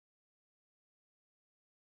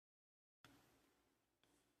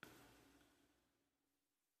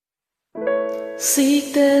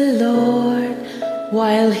Seek the Lord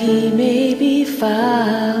while he may be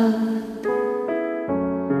found.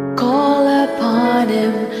 Call upon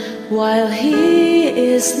him while he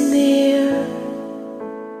is near.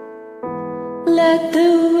 Let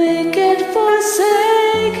the wicked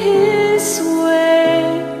forsake his way,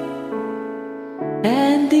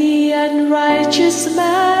 and the unrighteous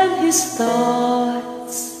man his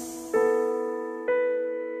thoughts.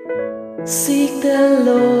 Seek the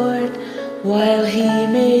Lord while he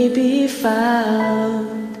may be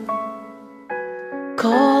found.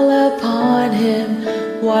 Call upon him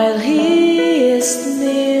while he is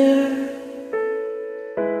near.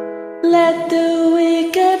 Let the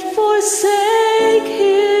wicked forsake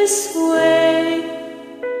his way,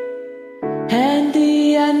 and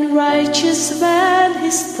the unrighteous man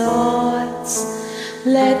his thoughts.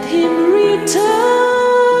 Let him return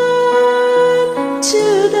to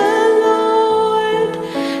the Lord,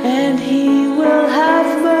 and he will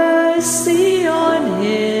have mercy on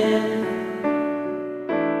him.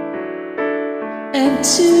 And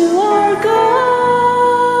to our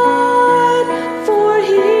God, for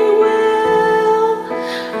he will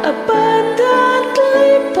abundantly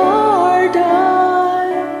pardon.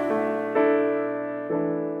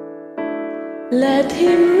 Let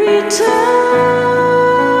him return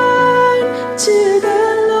to the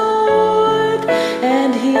Lord,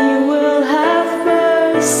 and he will have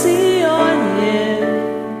mercy on him.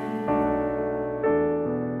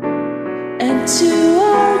 And to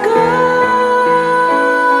our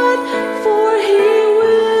God, for he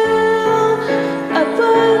will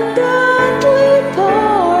abundantly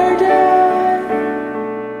pardon.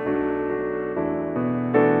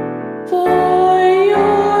 For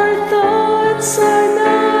your thoughts are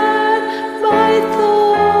not my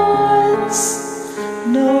thoughts,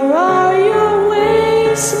 nor are your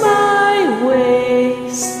ways my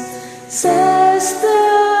ways, says the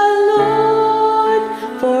Lord.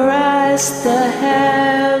 For as the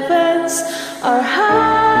heavens are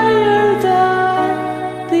higher than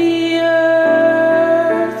the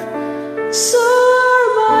earth, so are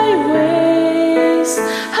my ways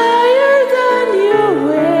higher than your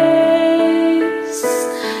ways,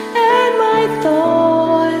 and my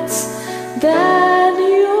thoughts than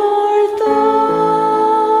your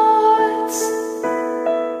thoughts.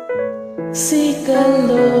 Seek the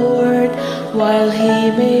Lord while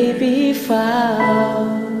he may be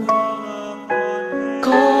found.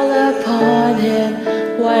 Call upon him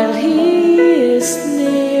while he is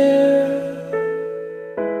near.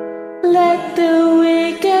 Let the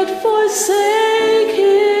wicked forsake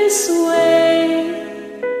his way,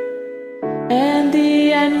 and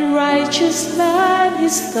the unrighteous man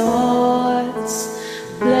his thoughts.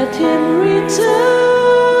 Let him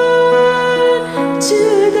return to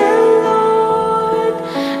the Lord,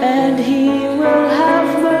 and he will have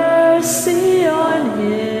mercy on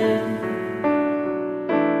him.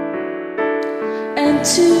 And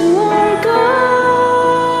to our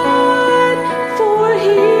God, for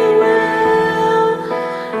he will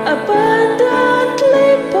abundantly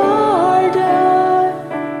pardon.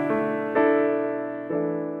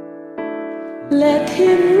 Let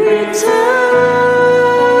him return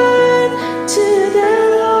to the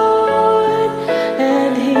Lord,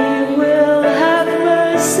 and he will have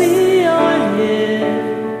mercy on him.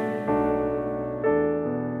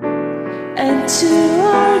 And to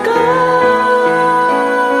our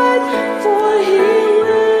God, for he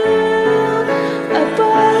will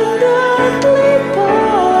abundantly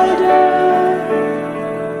pardon.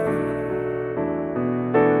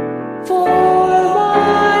 For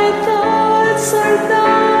my thoughts are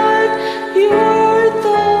not your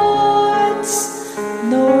thoughts,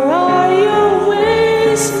 nor are your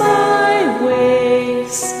ways my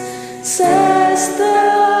ways, says the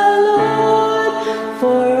Lord.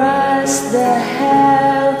 For as the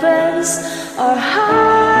heavens are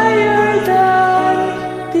high